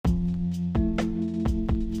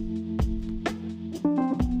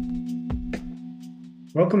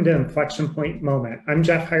Welcome to Inflection Point Moment. I'm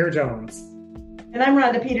Jeff Hire Jones. And I'm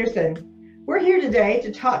Rhonda Peterson. We're here today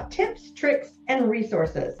to talk tips, tricks, and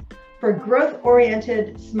resources for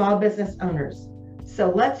growth-oriented small business owners. So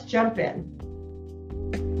let's jump in.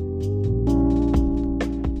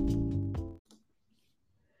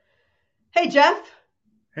 Hey, Jeff.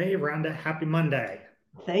 Hey, Rhonda. Happy Monday.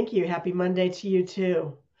 Thank you. Happy Monday to you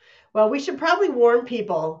too. Well, we should probably warn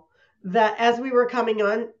people that as we were coming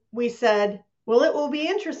on, we said, well, it will be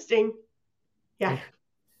interesting. Yeah,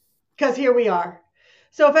 because here we are.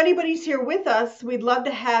 So if anybody's here with us, we'd love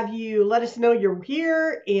to have you let us know you're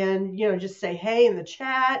here and, just say hey in the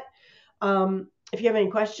chat. If you have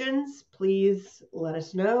any questions, please let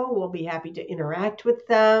us know. We'll be happy to interact with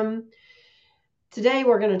them. Today,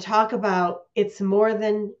 we're going to talk about it's more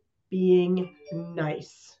than being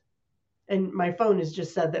nice. And my phone has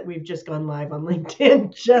just said that we've just gone live on LinkedIn.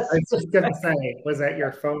 I was just going to say, was that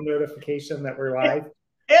your phone notification that we're live?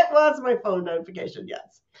 It was my phone notification,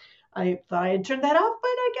 yes. I thought I had turned that off, but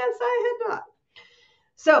I guess I had not.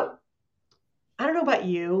 So, I don't know about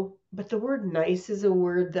you, but the word nice is a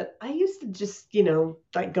word that I used to just,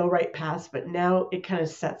 go right past, but now it kind of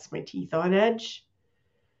sets my teeth on edge.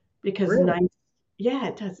 Because really? Nice, yeah,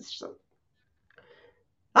 it does. It's just,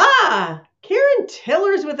 Karen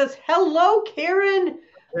Tiller's with us. Hello, Karen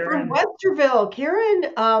from Westerville.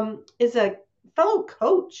 Karen is a fellow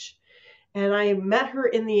coach. And I met her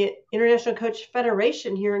in the International Coach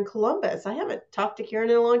Federation here in Columbus. I haven't talked to Karen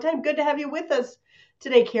in a long time. Good to have you with us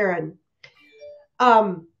today, Karen.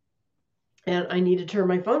 And I need to turn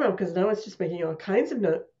my phone on because now it's just making all kinds of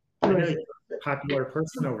noises. You're a popular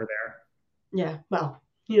person over there. Yeah, well,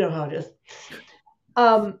 you know how it is.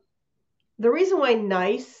 The reason why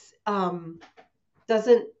nice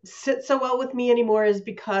doesn't sit so well with me anymore is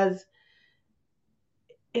because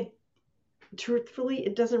truthfully,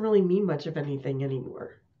 it doesn't really mean much of anything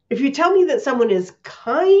anymore. If you tell me that someone is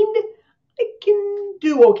kind, I can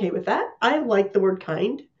do okay with that. I like the word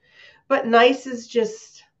kind, but nice is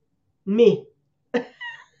just me.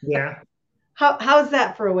 Yeah. How's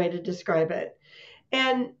that for a way to describe it?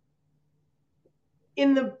 And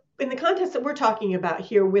in the context that we're talking about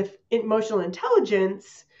here with emotional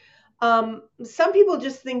intelligence, some people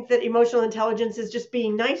just think that emotional intelligence is just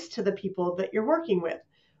being nice to the people that you're working with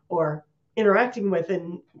or interacting with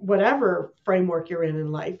in whatever framework you're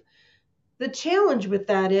in life. The challenge with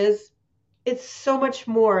that is it's so much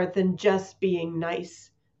more than just being nice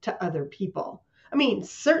to other people. I mean,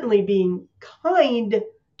 certainly being kind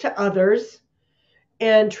to others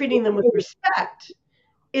and treating them with respect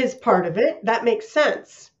is part of it. That makes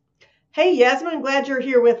sense. Hey, Yasmin, glad you're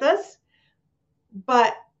here with us.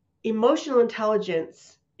 But emotional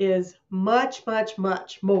intelligence is much, much,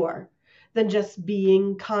 much more than just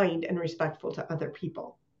being kind and respectful to other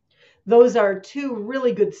people. Those are two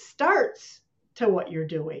really good starts to what you're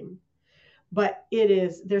doing, but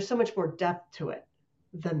there's so much more depth to it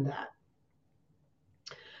than that.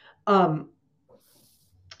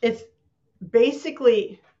 It's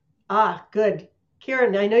basically, good.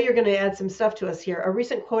 Karen, I know you're going to add some stuff to us here. A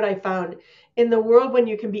recent quote I found, in the world when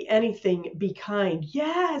you can be anything, be kind.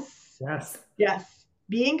 Yes.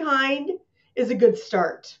 Being kind is a good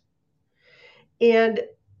start. And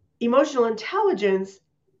emotional intelligence,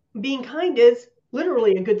 being kind is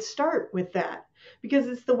literally a good start with that because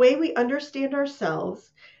it's the way we understand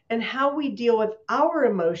ourselves and how we deal with our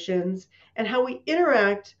emotions and how we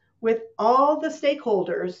interact with all the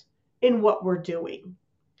stakeholders in what we're doing.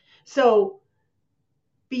 So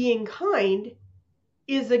being kind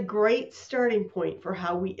is a great starting point for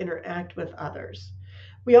how we interact with others.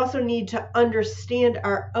 We also need to understand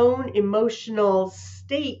our own emotional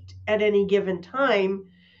state at any given time,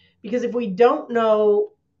 because if we don't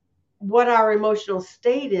know what our emotional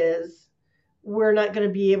state is, we're not going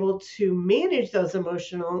to be able to manage those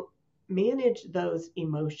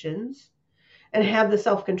emotions and have the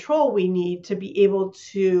self-control we need to be able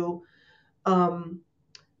to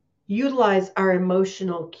utilize our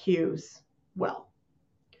emotional cues well.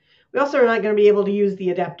 We also are not going to be able to use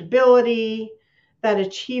the adaptability, that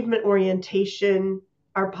achievement orientation,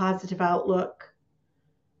 our positive outlook.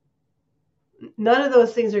 None of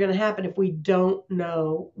those things are going to happen if we don't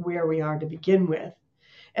know where we are to begin with.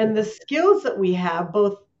 And the skills that we have,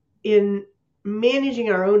 both in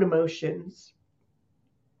managing our own emotions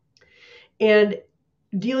and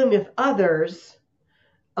dealing with others,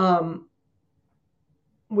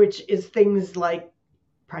 which is things like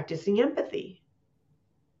practicing empathy,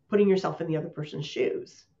 putting yourself in the other person's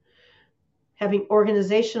shoes, having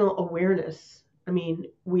organizational awareness. I mean,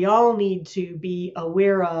 we all need to be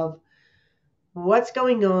aware of what's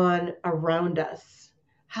going on around us.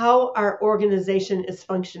 how our organization is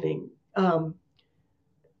functioning.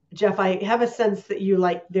 Jeff, I have a sense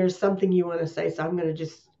that there's something you want to say, so I'm going to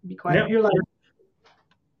just be quiet. No, You're like,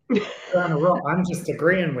 you're on a roll. I'm just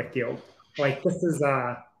agreeing with you. Like this is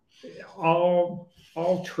all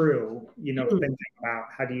true, thinking about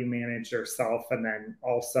how do you manage yourself and then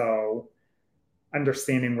also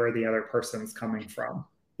understanding where the other person's coming from,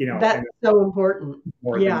 that's and so important.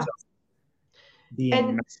 more than Yeah. just being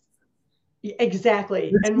And exactly.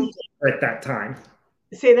 Heath And didn't grit that time.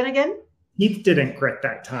 say that again. Heath didn't grit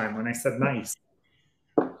that time when I said nice.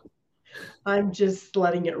 I'm just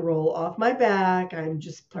letting it roll off my back. I'm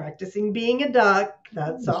just practicing being a duck.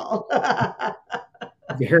 That's all.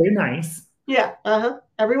 Very nice. Yeah.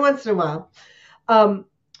 Every once in a while.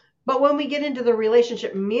 But when we get into the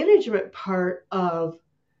relationship management part of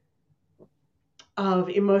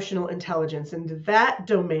emotional intelligence and that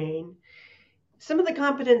domain, some of the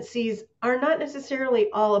competencies are not necessarily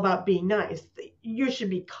all about being nice. You should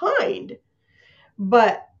be kind,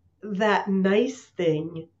 but that nice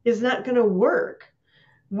thing is not going to work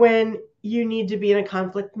when you need to be in a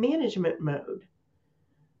conflict management mode.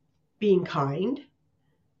 Being kind,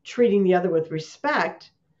 treating the other with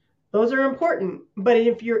respect, those are important. But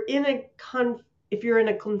if you're in a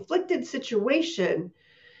conflicted situation,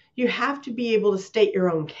 you have to be able to state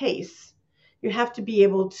your own case. You have to be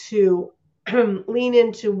able to lean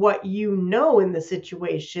into what you know in the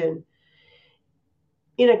situation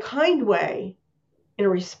in a kind way, in a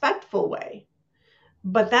respectful way.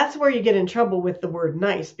 But that's where you get in trouble with the word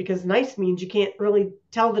nice, because nice means you can't really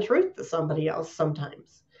tell the truth to somebody else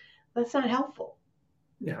sometimes. That's not helpful.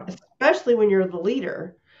 Yeah. Especially when you're the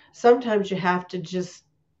leader. Sometimes you have to just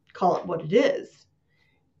call it what it is,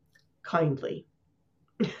 kindly.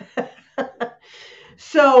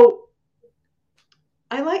 So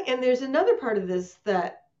and there's another part of this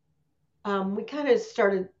that we kind of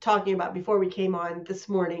started talking about before we came on this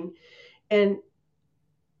morning, and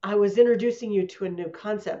I was introducing you to a new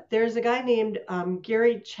concept. There's a guy named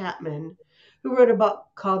Gary Chapman who wrote a book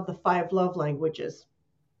called The 5 Love Languages.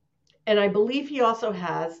 And I believe he also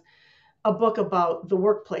has a book about the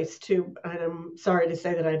workplace too. And I'm sorry to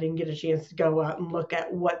say that I didn't get a chance to go out and look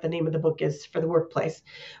at what the name of the book is for the workplace.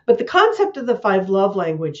 But the concept of the 5 love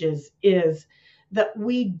languages is that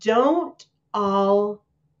we don't all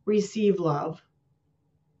receive love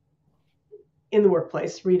in the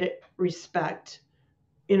workplace. Read it, respect,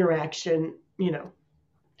 interaction, in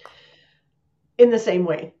the same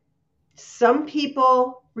way. Some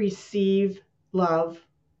people receive love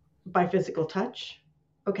by physical touch.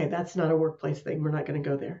 Okay, that's not a workplace thing. We're not going to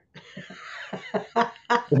go there. Yeah,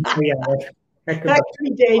 that That could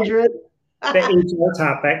be dangerous. the HR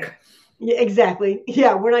topic. Yeah, exactly.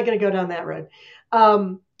 Yeah, we're not going to go down that road.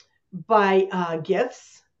 By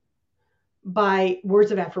gifts, by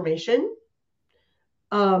words of affirmation.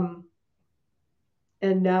 And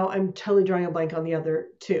now I'm totally drawing a blank on the other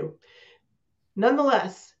two.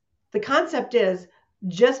 Nonetheless, the concept is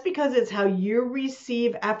just because it's how you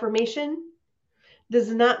receive affirmation does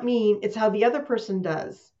not mean it's how the other person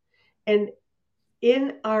does. And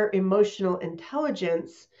in our emotional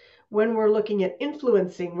intelligence, when we're looking at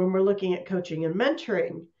influencing, when we're looking at coaching and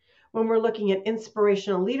mentoring, when we're looking at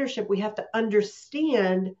inspirational leadership, we have to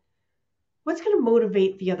understand what's going to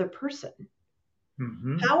motivate the other person.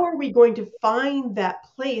 Mm-hmm. How are we going to find that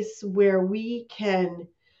place where we can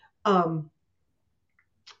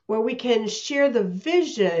share the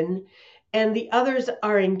vision and the others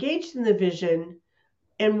are engaged in the vision,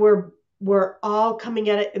 and we're all coming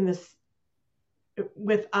at it in this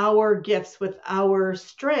with our gifts, with our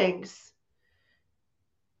strengths.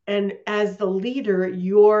 And as the leader,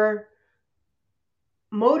 you're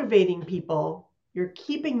motivating people, you're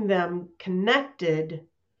keeping them connected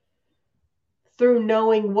through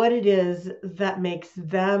knowing what it is that makes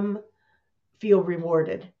them feel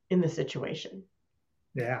rewarded in the situation.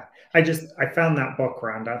 Yeah. I found that book,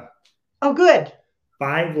 Rhonda. Oh, good.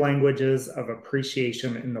 5 Languages of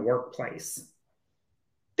Appreciation in the Workplace.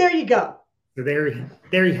 There you go. So there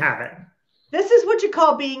you have it. This is what you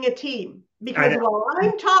call being a team. Because while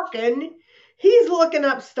I'm talking, he's looking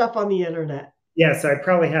up stuff on the internet. Yeah, so I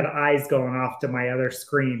probably had eyes going off to my other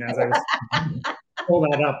screen as I was pull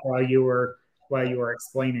that up while you were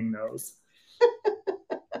explaining those.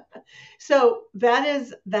 So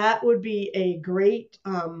that would be a great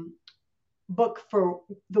book for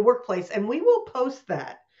the workplace, and we will post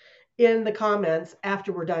that in the comments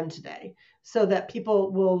after we're done today, so that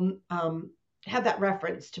people will have that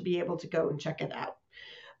reference to be able to go and check it out.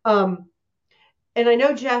 And I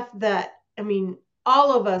know, Jeff, that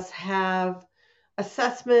all of us have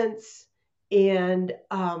assessments and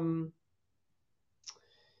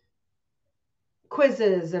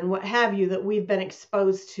quizzes and what have you that we've been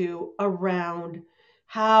exposed to around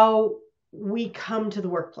how we come to the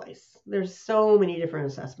workplace. There's so many different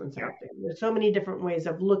assessments out there. There's so many different ways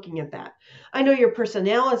of looking at that. I know your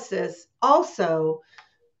personalysis also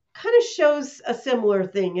kind of shows a similar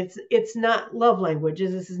thing. It's not love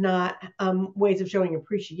languages. This is not ways of showing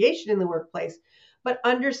appreciation in the workplace, but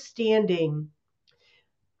understanding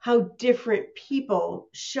how different people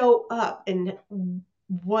show up and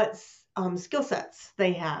what skill sets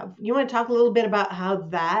they have. You want to talk a little bit about how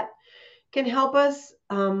that can help us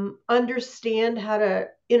understand how to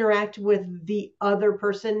interact with the other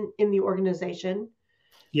person in the organization?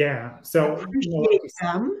 Yeah. So, Appreciate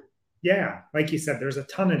them. yeah, like you said, there's a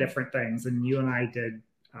ton of different things, and you and I did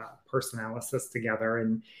personalysis together,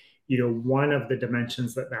 and one of the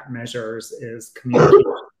dimensions that measures is communication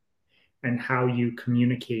and how you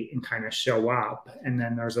communicate and kind of show up. And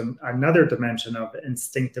then there's another dimension of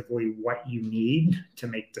instinctively what you need to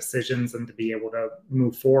make decisions and to be able to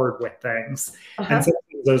move forward with things. And sometimes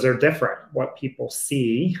those are different. What people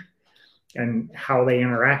see and how they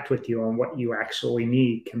interact with you and what you actually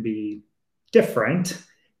need can be different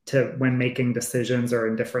to when making decisions or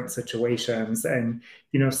in different situations. And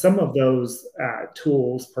some of those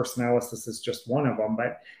tools, personalysis is just one of them,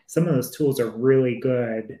 but some of those tools are really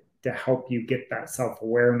good to help you get that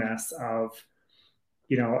self-awareness of,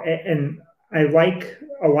 and I like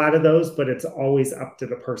a lot of those, but it's always up to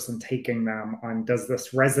the person taking them on, does this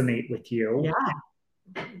resonate with you? Yeah.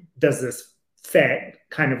 Does this fit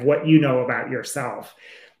kind of what you know about yourself?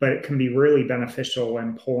 But it can be really beneficial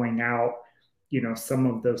in pulling out, some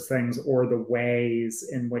of those things or the ways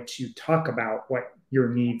in which you talk about what your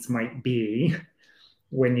needs might be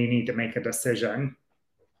when you need to make a decision.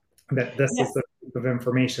 That this is the type of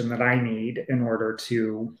information that I need in order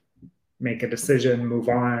to make a decision, move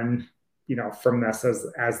on, from this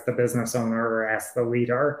as the business owner or as the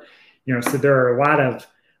leader. So there are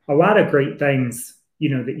a lot of great things,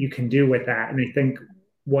 that you can do with that. And I think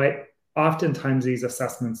what oftentimes these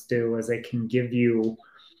assessments do is they can give you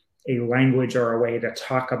a language or a way to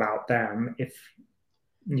talk about them if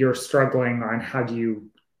you're struggling on how do you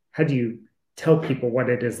tell people what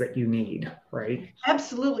it is that you need, right?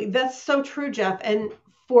 Absolutely. That's so true, Jeff. And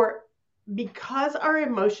because our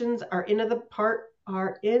emotions are in a part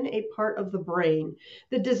of the brain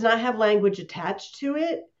that does not have language attached to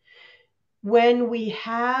it, when we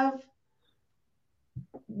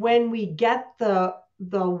get the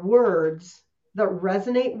words that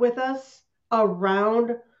resonate with us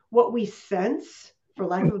around what we sense, for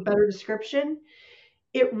lack of a better description,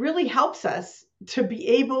 it really helps us to be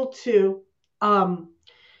able to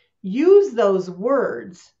use those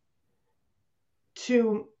words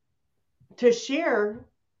to share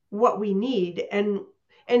what we need and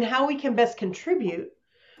how we can best contribute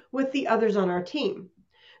with the others on our team.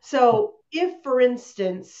 So if, for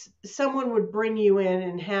instance, someone would bring you in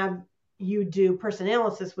and have you do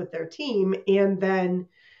personalysis with their team and then,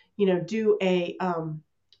 do a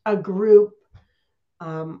group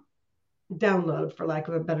download, for lack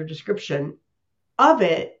of a better description, of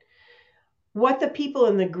it, what the people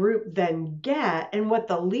in the group then get and what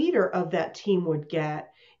the leader of that team would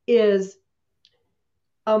get is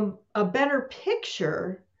a better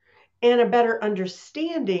picture and a better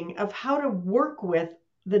understanding of how to work with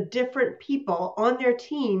the different people on their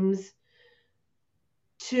teams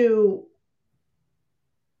to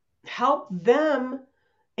help them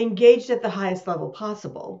engaged at the highest level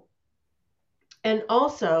possible, and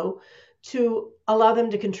also to allow them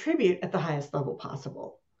to contribute at the highest level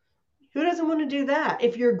possible. Who doesn't want to do that?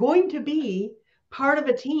 If you're going to be part of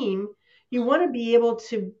a team, you want to be able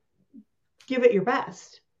to give it your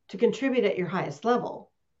best, to contribute at your highest level.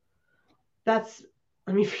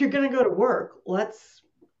 If you're going to go to work,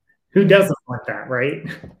 who doesn't want that, right?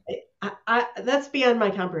 That's beyond my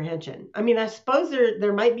comprehension. I suppose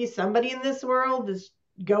there might be somebody in this world that's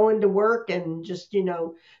going to work and just,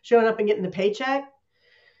 showing up and getting the paycheck.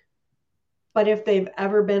 But if they've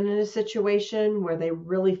ever been in a situation where they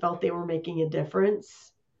really felt they were making a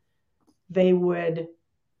difference, they would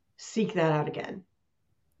seek that out again.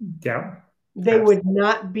 Yeah. They would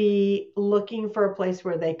not be looking for a place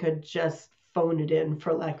where they could just phone it in,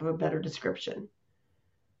 for lack of a better description.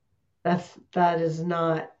 That's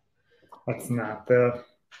not the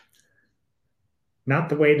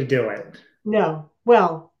way to do it. No.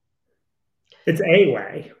 Well, it's a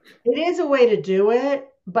way. It is a way to do it.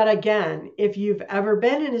 But again, if you've ever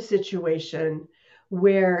been in a situation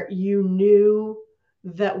where you knew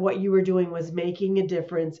that what you were doing was making a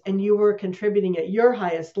difference and you were contributing at your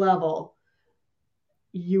highest level,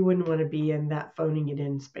 you wouldn't want to be in that phoning it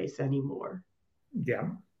in space anymore. Yeah.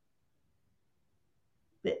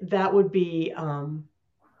 that would be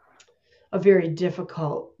a very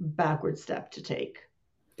difficult backward step to take.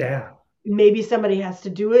 Yeah. Maybe somebody has to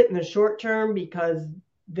do it in the short term because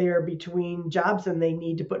they're between jobs and they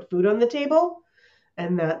need to put food on the table,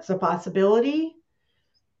 and that's a possibility.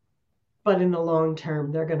 But in the long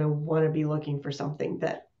term, they're going to want to be looking for something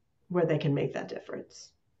where they can make that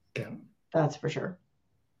difference. Yeah. That's for sure.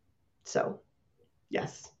 So,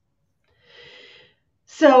 yes.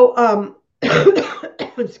 So,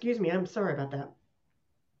 excuse me, I'm sorry about that.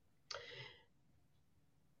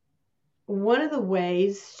 One of the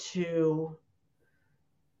ways to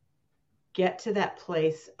get to that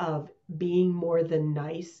place of being more than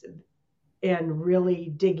nice and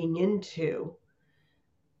really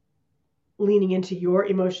leaning into your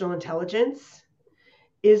emotional intelligence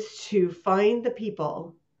is to find the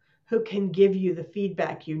people who can give you the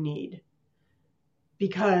feedback you need,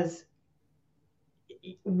 because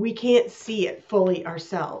we can't see it fully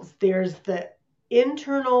ourselves. There's the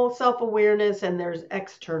internal self-awareness and there's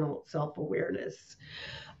external self-awareness.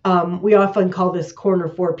 We often call this corner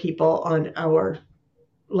 4 people on our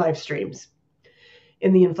live streams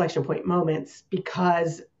in the inflection point moments,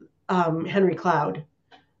 because Henry Cloud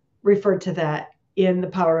referred to that in The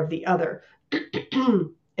Power of the Other.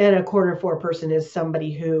 And a corner 4 person is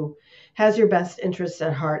somebody who has your best interests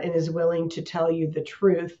at heart and is willing to tell you the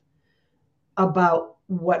truth about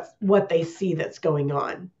what they see that's going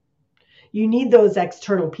on. You need those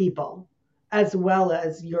external people as well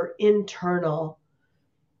as your internal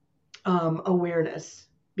awareness,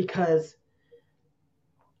 because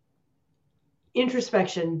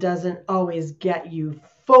introspection doesn't always get you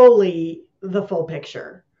the full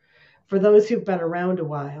picture. For those who've been around a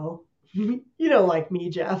while, you know, like me,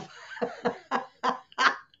 Jeff. I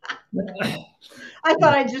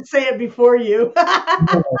thought I'd just say it before you.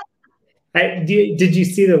 Did you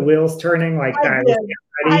see the wheels turning like that?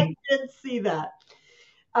 I did see that.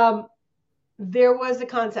 There was a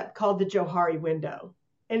concept called the Johari window,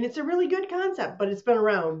 and it's a really good concept, but it's been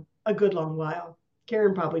around a good long while.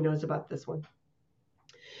 Karen probably knows about this one.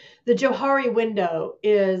 The Johari window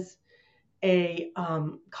is a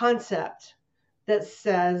concept that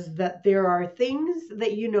says that there are things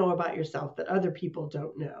that you know about yourself that other people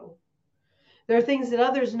don't know. There are things that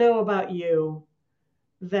others know about you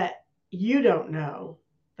that you don't know.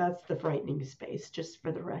 That's the frightening space, just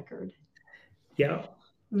for the record. Yeah.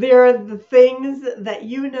 There are the things that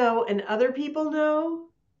you know and other people know.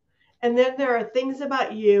 And then there are things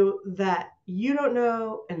about you that you don't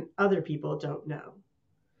know and other people don't know.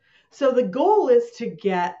 So the goal is to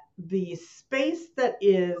get the space that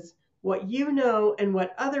is what you know and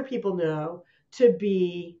what other people know to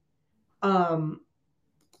be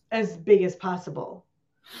as big as possible.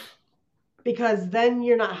 Because then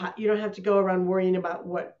you don't have to go around worrying about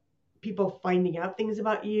what people finding out things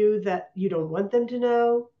about you that you don't want them to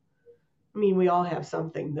know. I mean, we all have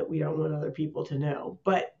something that we don't want other people to know,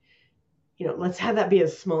 but let's have that be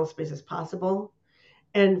as small a space as possible.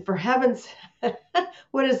 And for heaven's,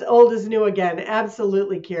 what is old is new again.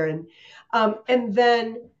 Absolutely, Karen. And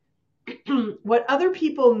then what other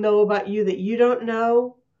people know about you that you don't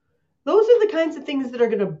know, those are the kinds of things that are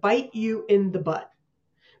going to bite you in the butt.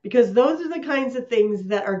 Because those are the kinds of things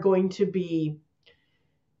that are going to be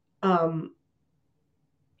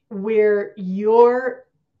where you're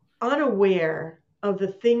unaware of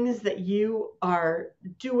the things that you are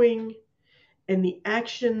doing and the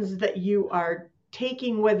actions that you are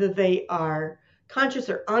taking, whether they are conscious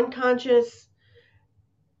or unconscious.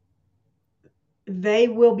 They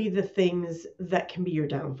will be the things that can be your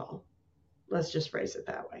downfall. Let's just phrase it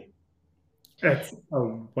that way. That's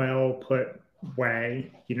a well put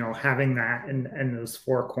way, having that and those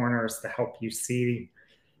 4 corners to help you see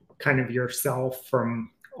kind of yourself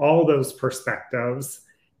from all those perspectives,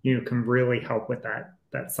 can really help with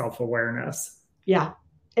that self-awareness. Yeah,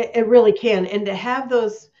 it really can. And to have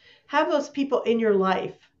those people in your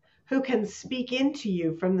life who can speak into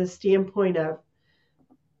you from the standpoint of,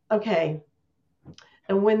 okay,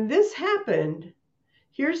 and when this happened,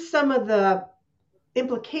 here's some of the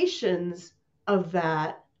implications of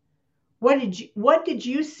that. What did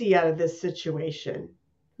you see out of this situation?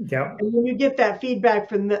 Yeah. And when you get that feedback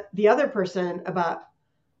from the other person about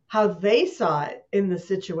how they saw it in the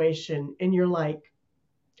situation, and you're like,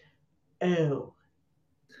 oh.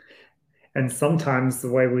 And sometimes the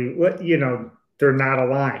way they're not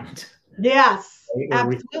aligned. Yes, right?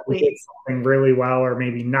 absolutely. We did something really well or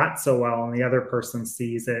maybe not so well, and the other person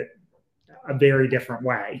sees it a very different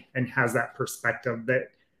way and has that perspective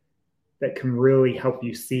that can really help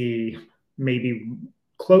you see maybe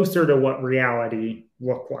closer to what reality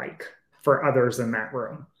looked like for others in that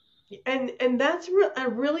room. And that's a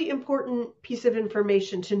really important piece of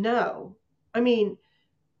information to know. I mean,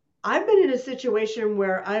 I've been in a situation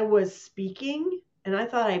where I was speaking and I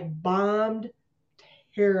thought I bombed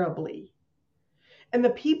terribly. And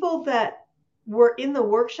the people that were in the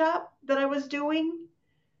workshop that I was doing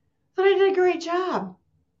thought I did a great job.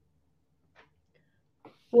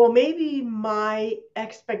 Well, maybe my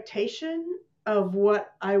expectation of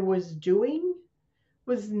what I was doing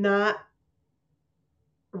was not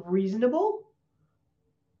reasonable.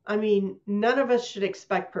 I mean, none of us should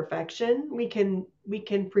expect perfection. We can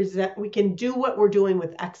do what we're doing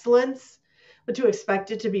with excellence, but to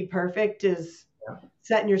expect it to be perfect is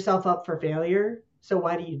setting yourself up for failure. So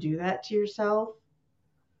why do you do that to yourself?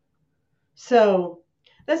 So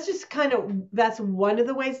that's just that's one of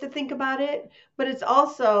the ways to think about it, but it's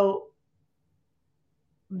also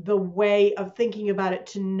the way of thinking about it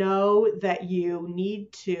to know that you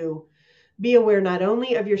need to be aware not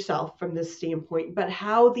only of yourself from this standpoint, but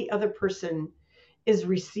how the other person is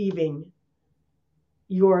receiving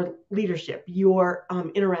your leadership, your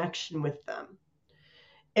interaction with them,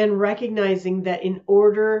 and recognizing that in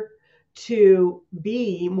order to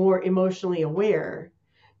be more emotionally aware,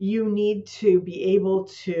 you need to be able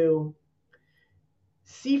to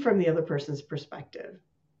see from the other person's perspective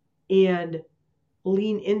and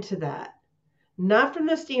lean into that, not from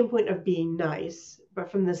the standpoint of being nice,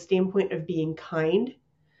 but from the standpoint of being kind,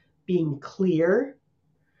 being clear,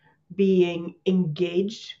 being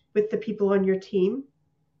engaged with the people on your team.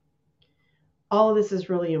 All of this is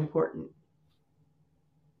really important.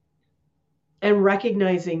 And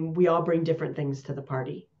recognizing we all bring different things to the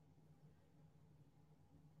party.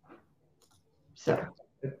 So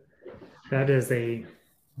that is a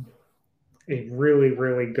really,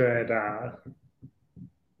 really good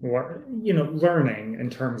learning in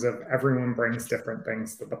terms of everyone brings different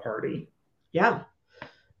things to the party. Yeah.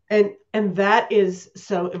 And that is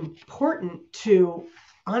so important to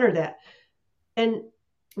honor that. And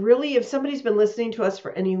really, if somebody's been listening to us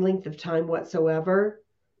for any length of time whatsoever,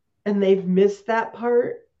 and they've missed that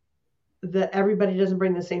part, that everybody doesn't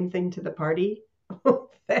bring the same thing to the party,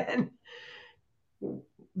 then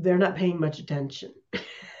they're not paying much attention.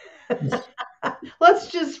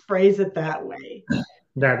 Let's just phrase it that way.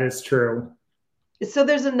 That is true. So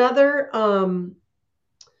there's another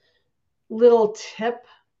little tip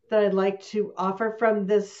that I'd like to offer from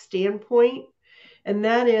this standpoint. And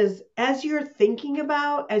that is, as you're thinking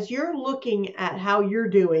about, as you're looking at how you're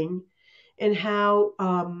doing and how,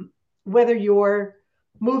 whether you're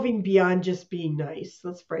moving beyond just being nice,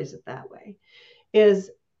 let's phrase it that way,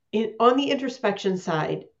 is on the introspection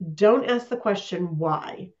side, don't ask the question,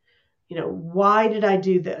 why? Why did I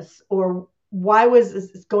do this? Or why was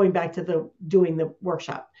this, going back to doing the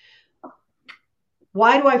workshop?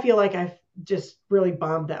 Why do I feel like I've just really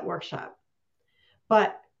bombed that workshop?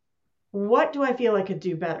 But what do I feel I could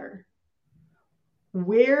do better?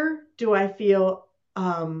 Where do I feel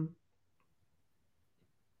I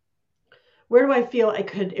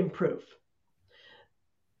could improve?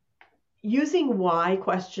 Using why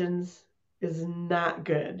questions is not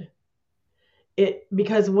good.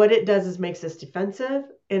 Because what it does is makes us defensive,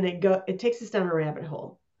 and it takes us down a rabbit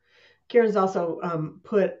hole. Karen's also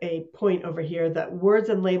put a point over here that words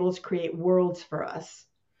and labels create worlds for us.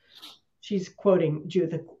 She's quoting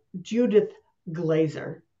Judith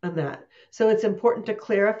Glaser on that. So it's important to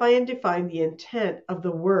clarify and define the intent of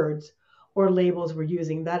the words or labels we're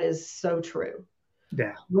using. That is so true.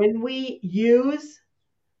 Yeah. When we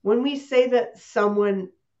say that someone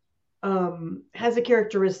has a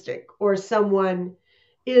characteristic or someone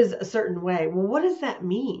is a certain way, well, what does that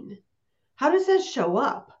mean? How does that show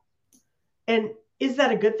up? And is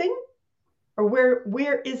that a good thing? Or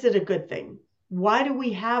where is it a good thing? Why do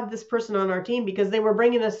we have this person on our team? Because they were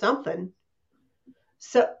bringing us something.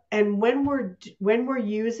 So, and when we're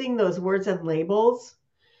using those words and labels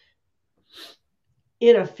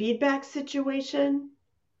in a feedback situation,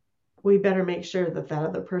 we better make sure that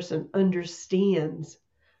other person understands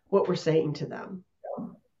what we're saying to them.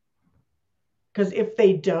 Because if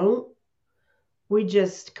they don't, we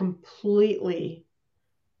just completely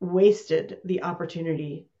wasted the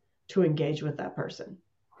opportunity to engage with that person.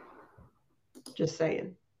 Just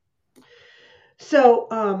saying. So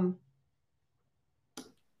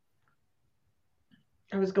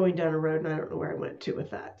I was going down a road and I don't know where I went to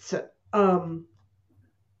with that. So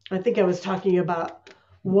I think I was talking about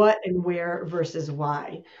what and where versus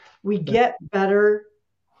why. We get better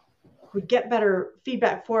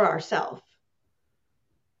feedback for ourselves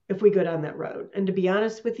if we go down that road. And to be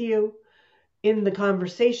honest with you, in the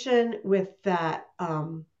conversation with that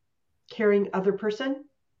caring other person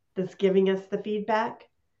that's giving us the feedback,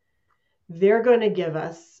 they're going to give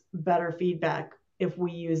us better feedback if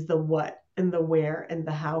we use the what and the where and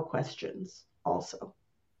the how questions also.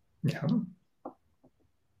 Yeah.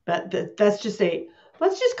 That's just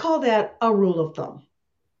let's just call that a rule of thumb.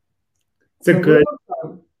 It's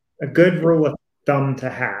a good rule of thumb to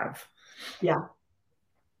have. Yeah,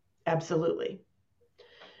 absolutely.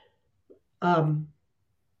 I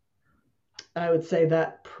would say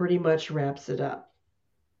that pretty much wraps it up.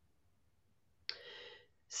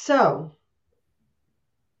 So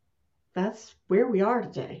that's where we are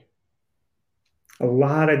today. A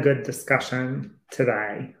lot of good discussion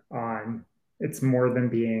today on it's more than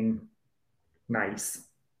being nice.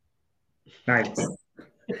 Nice.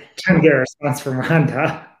 Trying to get a response from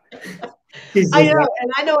Rhonda. I know,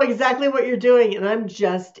 and I know exactly what you're doing, and I'm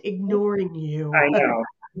just ignoring you. I know.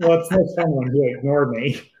 Well, it's no fun when you ignore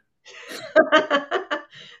me.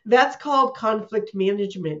 That's called conflict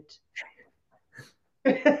management.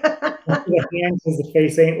 The hand because the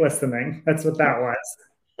face ain't listening. That's what that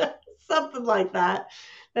was. Something like that.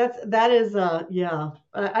 That is yeah.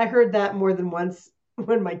 I heard that more than once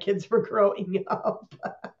when my kids were growing up.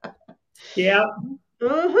 Yeah.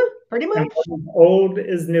 Pretty much. And old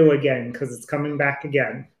is new again because it's coming back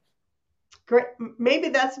again. Great. Maybe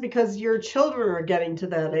that's because your children are getting to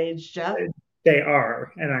that age, Jeff. They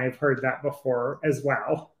are, and I've heard that before as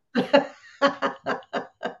well.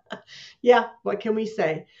 Yeah, what can we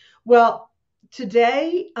say? Well,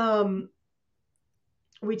 today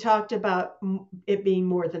we talked about it being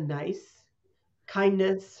more than nice,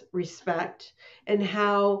 kindness, respect, and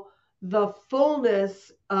how the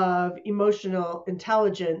fullness of emotional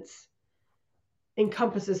intelligence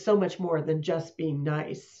encompasses so much more than just being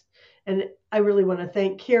nice. And I really want to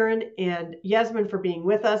thank Karen and Yasmin for being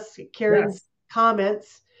with us. Karen's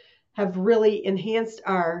comments have really enhanced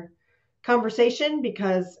our conversation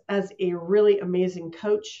because as a really amazing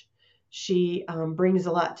coach, she brings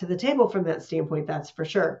a lot to the table from that standpoint, that's for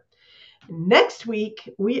sure. Next week,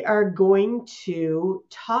 we are going to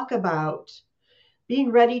talk about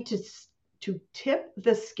being ready to tip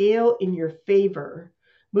the scale in your favor,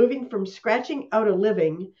 moving from scratching out a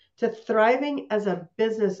living to thriving as a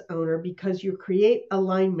business owner because you create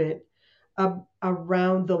alignment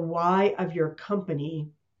around the why of your company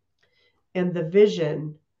and the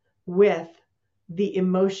vision with the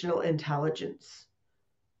emotional intelligence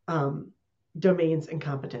domains and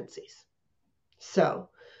competencies. So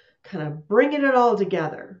kind of bringing it all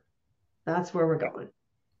together. That's where we're going.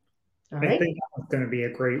 All right. I think that's going to be a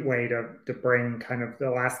great way to bring kind of the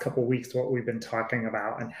last couple of weeks what we've been talking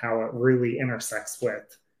about and how it really intersects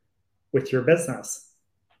with your business.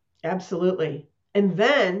 Absolutely. And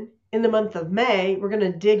then in the month of May, we're going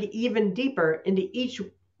to dig even deeper into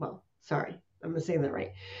I'm saying that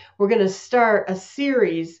right. We're going to start a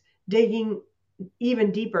series digging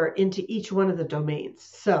even deeper into each one of the domains.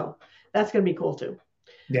 So that's going to be cool too.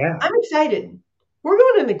 Yeah. I'm excited. We're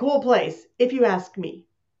going in the cool place, if you ask me.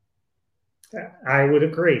 I would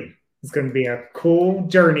agree. It's going to be a cool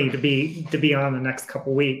journey to be on the next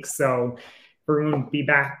couple weeks. So we're going to be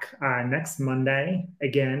back next Monday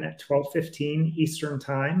again at 12:15 Eastern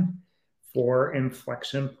Time for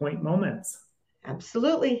Inflection Point Moments.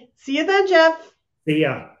 Absolutely. See you then, Jeff. See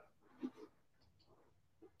ya.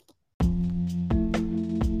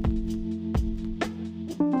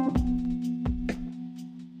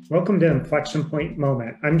 Welcome to Inflection Point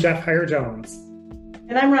Moment. I'm Jeff Heyer-Jones.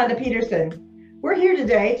 And I'm Rhonda Peterson. We're here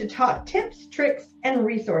today to talk tips, tricks, and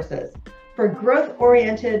resources for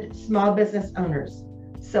growth-oriented small business owners.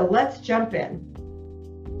 So let's jump in.